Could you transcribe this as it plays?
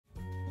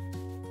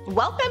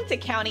Welcome to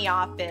County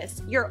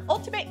Office, your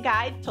ultimate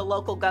guide to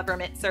local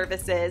government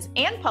services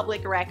and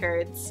public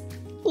records.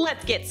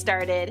 Let's get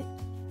started.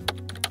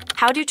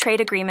 How do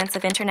trade agreements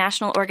of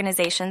international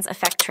organizations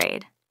affect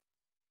trade?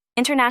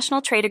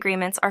 International trade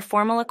agreements are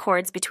formal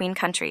accords between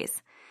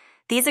countries.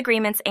 These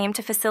agreements aim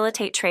to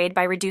facilitate trade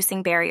by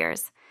reducing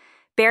barriers.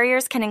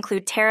 Barriers can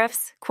include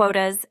tariffs,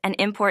 quotas, and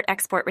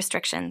import-export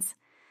restrictions.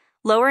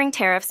 Lowering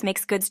tariffs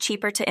makes goods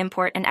cheaper to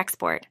import and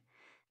export.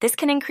 This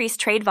can increase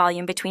trade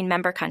volume between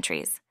member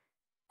countries.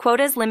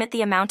 Quotas limit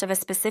the amount of a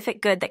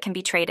specific good that can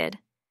be traded.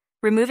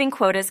 Removing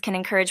quotas can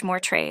encourage more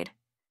trade.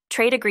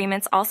 Trade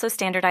agreements also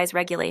standardize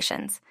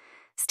regulations.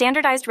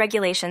 Standardized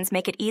regulations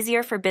make it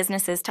easier for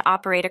businesses to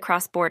operate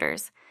across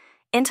borders.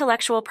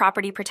 Intellectual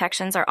property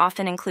protections are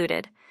often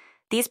included.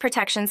 These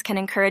protections can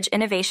encourage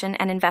innovation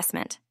and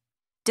investment.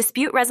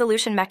 Dispute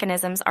resolution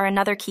mechanisms are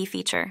another key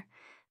feature.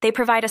 They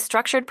provide a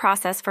structured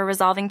process for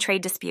resolving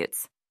trade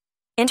disputes.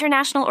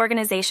 International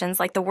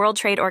organizations like the World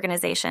Trade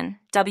Organization,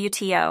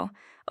 WTO,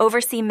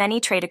 oversee many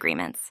trade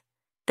agreements.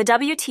 The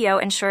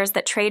WTO ensures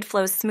that trade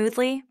flows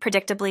smoothly,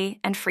 predictably,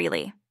 and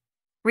freely.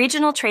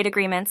 Regional trade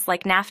agreements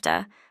like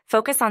NAFTA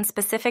focus on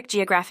specific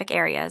geographic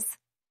areas.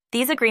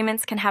 These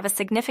agreements can have a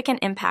significant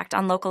impact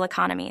on local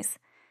economies.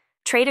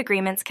 Trade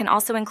agreements can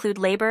also include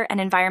labor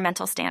and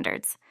environmental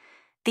standards.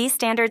 These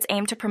standards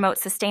aim to promote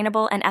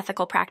sustainable and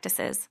ethical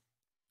practices.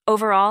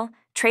 Overall,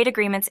 trade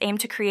agreements aim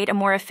to create a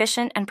more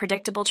efficient and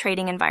predictable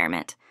trading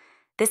environment.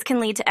 This can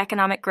lead to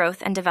economic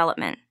growth and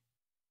development.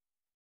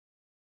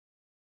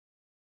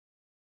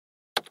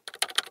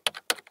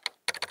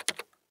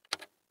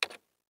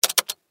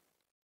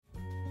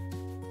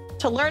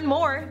 To learn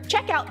more,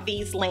 check out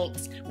these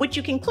links, which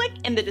you can click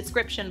in the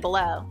description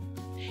below.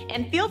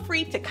 And feel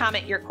free to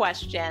comment your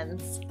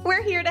questions.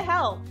 We're here to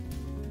help.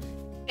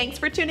 Thanks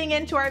for tuning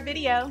in to our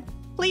video.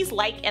 Please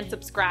like and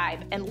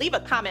subscribe and leave a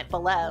comment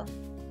below.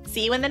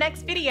 See you in the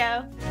next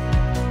video.